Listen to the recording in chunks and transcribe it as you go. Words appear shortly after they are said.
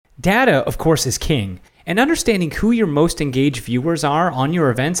Data, of course, is king, and understanding who your most engaged viewers are on your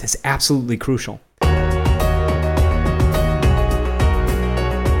events is absolutely crucial.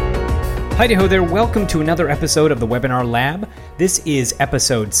 Hi-ho there, welcome to another episode of the Webinar Lab. This is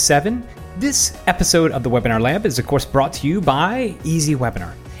episode 7. This episode of the Webinar Lab is, of course, brought to you by Easy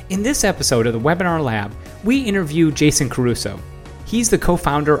Webinar. In this episode of the Webinar Lab, we interview Jason Caruso. He's the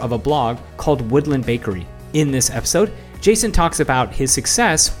co-founder of a blog called Woodland Bakery. In this episode, Jason talks about his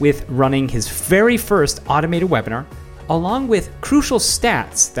success with running his very first automated webinar, along with crucial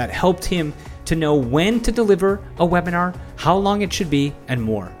stats that helped him to know when to deliver a webinar, how long it should be, and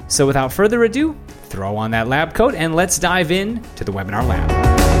more. So without further ado, throw on that lab coat and let's dive in to the Webinar Lab.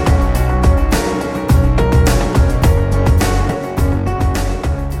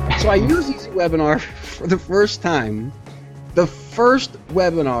 So I use Easy Webinar for the first time. The first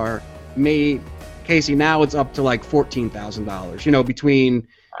webinar made, Casey, now it's up to like $14,000, between,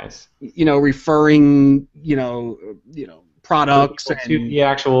 nice. Referring, products to and the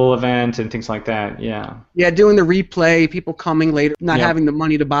actual event and things like that. Yeah. Yeah, doing the replay, people coming later, not having the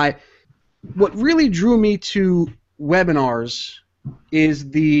money to buy. What really drew me to webinars is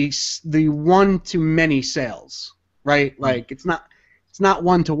the one-to-many sales, right? Like it's not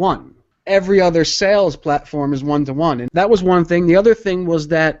one-to-one. Every other sales platform is one-to-one, and that was one thing. The other thing was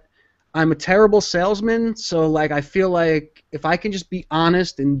that I'm a terrible salesman, so I feel like if I can just be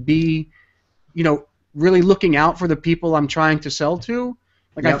honest and be, really looking out for the people I'm trying to sell to,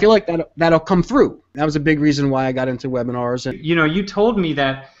 I feel like that'll come through. That was a big reason why I got into webinars. And you told me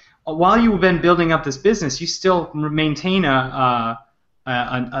that while you've been building up this business, you still maintain I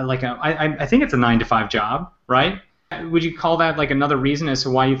think it's a 9-to-5 job, right? Would you call that another reason as to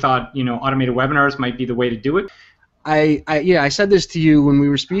why you thought automated webinars might be the way to do it? I said this to you when we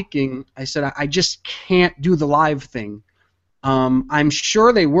were speaking. I said I just can't do the live thing. I'm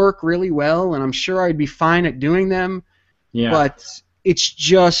sure they work really well, and I'm sure I'd be fine at doing them. Yeah. But it's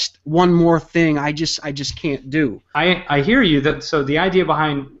just one more thing I just can't do. I hear you. So the idea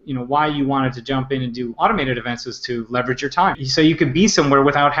behind why you wanted to jump in and do automated events was to leverage your time, so you could be somewhere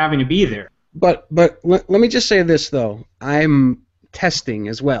without having to be there. But let me just say this though. I'm testing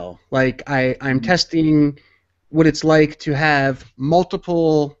as well. I'm testing what it's like to have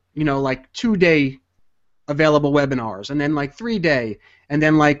multiple, 2-day available webinars, and then 3-day, and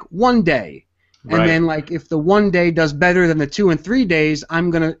then 1 day. And right. Then if the 1 day does better than the 2 and 3 days, I'm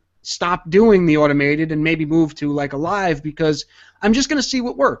going to stop doing the automated and maybe move to a live, because I'm just going to see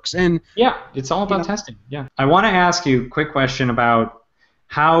what works. And yeah, it's all about testing. Yeah. I want to ask you a quick question about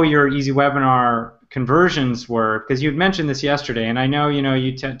how your Easy Webinar conversions work, because you had mentioned this yesterday, and I know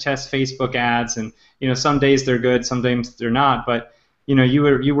you test Facebook ads, and some days they're good, some days they're not, but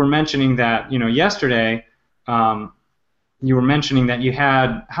you were mentioning that yesterday you were mentioning that you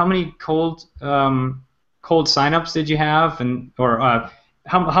had how many cold signups did you have, and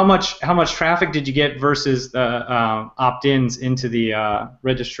how much traffic did you get versus opt-ins into the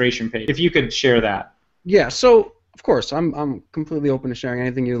registration page? If you could share that. Yeah. So of course I'm completely open to sharing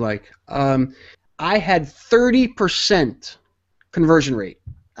anything you like. I had 30% conversion rate.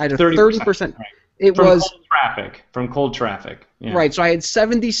 I had a 30%. Right. It from was cold traffic. Yeah. Right. So I had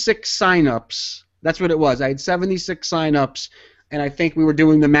 76 signups. That's what it was. I had 76 signups, and I think we were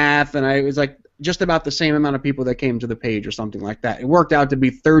doing the math, and it was just about the same amount of people that came to the page or something like that. It worked out to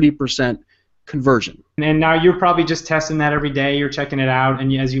be 30% conversion. And now you're probably just testing that every day. You're checking it out,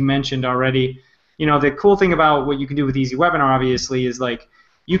 and as you mentioned already, the cool thing about what you can do with Easy Webinar, obviously, is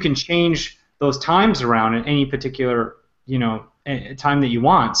you can change those times around at any particular time that you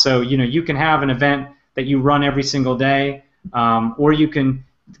want. So you can have an event that you run every single day, or you can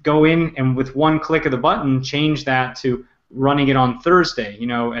go in and with one click of the button change that to running it on Thursday,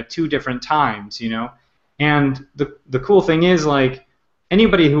 at 2 different times, And the cool thing is,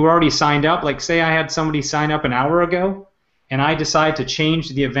 anybody who already signed up, say I had somebody sign up an hour ago, and I decide to change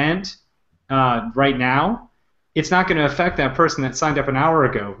the event right now, it's not going to affect that person that signed up an hour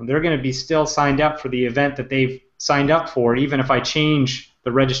ago. They're going to be still signed up for the event that they've signed up for, even if I change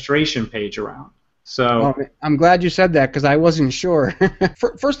the registration page around. So I'm glad you said that, because I wasn't sure.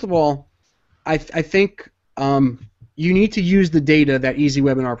 First of all, I think you need to use the data that Easy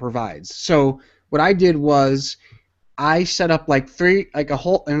Webinar provides. So what I did was I set up an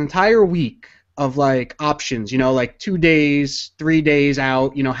entire week of options, 2 days, 3 days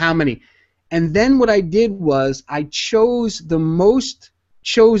out, how many. And then what I did was I chose the most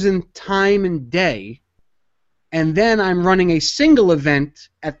chosen time and day, and then I'm running a single event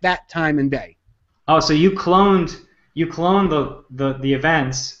at that time and day. Oh, so you cloned you clone the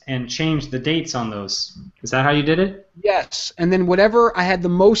events and change the dates on those. Is that how you did it? Yes, and then whatever I had the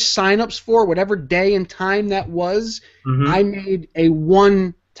most signups for, whatever day and time that was, I made a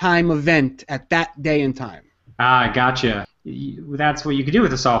one-time event at that day and time. Ah, gotcha. That's what you could do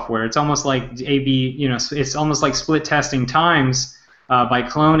with the software. It's almost like A/B. It's almost like split testing times by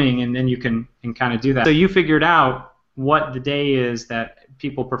cloning, and then you can kind of do that. So you figured out what the day is that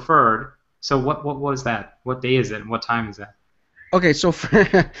people preferred. So what was that? What day is it, and what time is that? Okay, so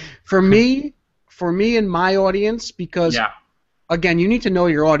for me and my audience, because again, you need to know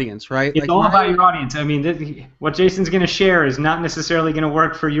your audience, right? It's all about your audience. I mean, what Jason's going to share is not necessarily going to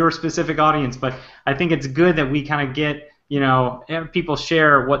work for your specific audience, but I think it's good that we kind of get, people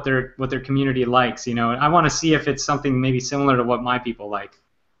share what their community likes. I want to see if it's something maybe similar to what my people like.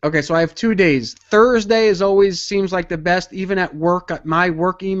 Okay, so I have 2 days. Thursday is always seems like the best, even at work. At my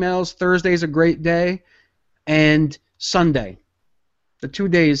work emails, Thursday is a great day, and Sunday. The 2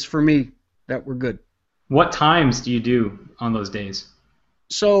 days for me that were good. What times do you do on those days?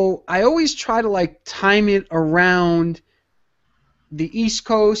 So I always try to time it around the East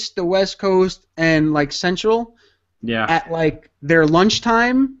Coast, the West Coast, and Central. Yeah. At their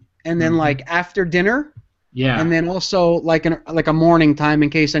lunchtime, and then after dinner. Yeah. And then also like a morning time in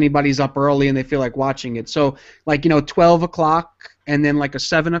case anybody's up early and they feel like watching it. So 12 o'clock and then a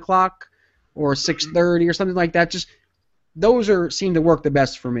 7 o'clock or 6:30 or something like that. Just those seem to work the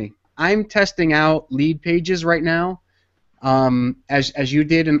best for me. I'm testing out lead pages right now, as you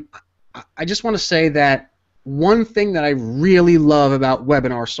did, and I just want to say that one thing that I really love about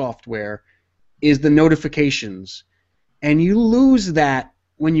webinar software is the notifications, and you lose that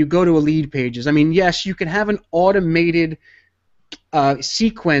when you go to a lead pages. I mean, yes, you can have an automated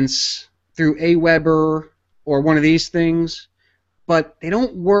sequence through Aweber or one of these things, but they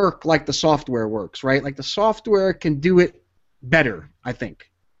don't work like the software works, right? Like the software can do it better, I think.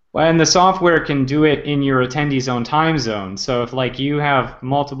 Well, and the software can do it in your attendee's own time zone. So if you have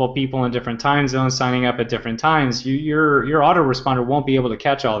multiple people in different time zones signing up at different times, your autoresponder won't be able to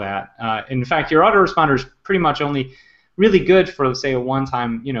catch all that. In fact, your autoresponder is pretty much only really good for, say, a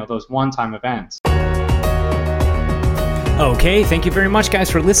one-time, those one-time events. Okay, thank you very much, guys,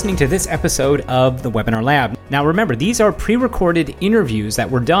 for listening to this episode of the Webinar Lab. Now, remember, these are pre-recorded interviews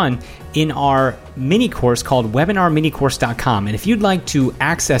that were done in our mini course called webinarminicourse.com. And if you'd like to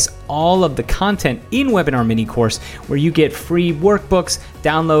access all of the content in Webinar Mini Course, where you get free workbooks,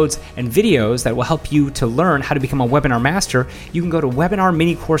 downloads, and videos that will help you to learn how to become a webinar master, you can go to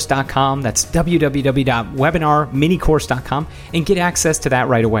webinarminicourse.com. That's www.webinarminicourse.com, and get access to that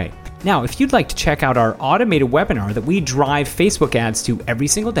right away. Now, if you'd like to check out our automated webinar that we drive Facebook ads to every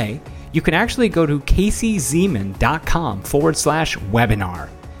single day, you can actually go to caseyzeman.com/webinar.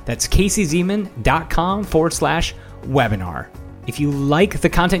 That's caseyzeman.com/webinar. If you like the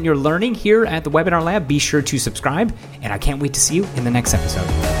content you're learning here at the Webinar Lab, be sure to subscribe, and I can't wait to see you in the next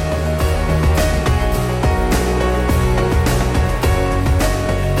episode.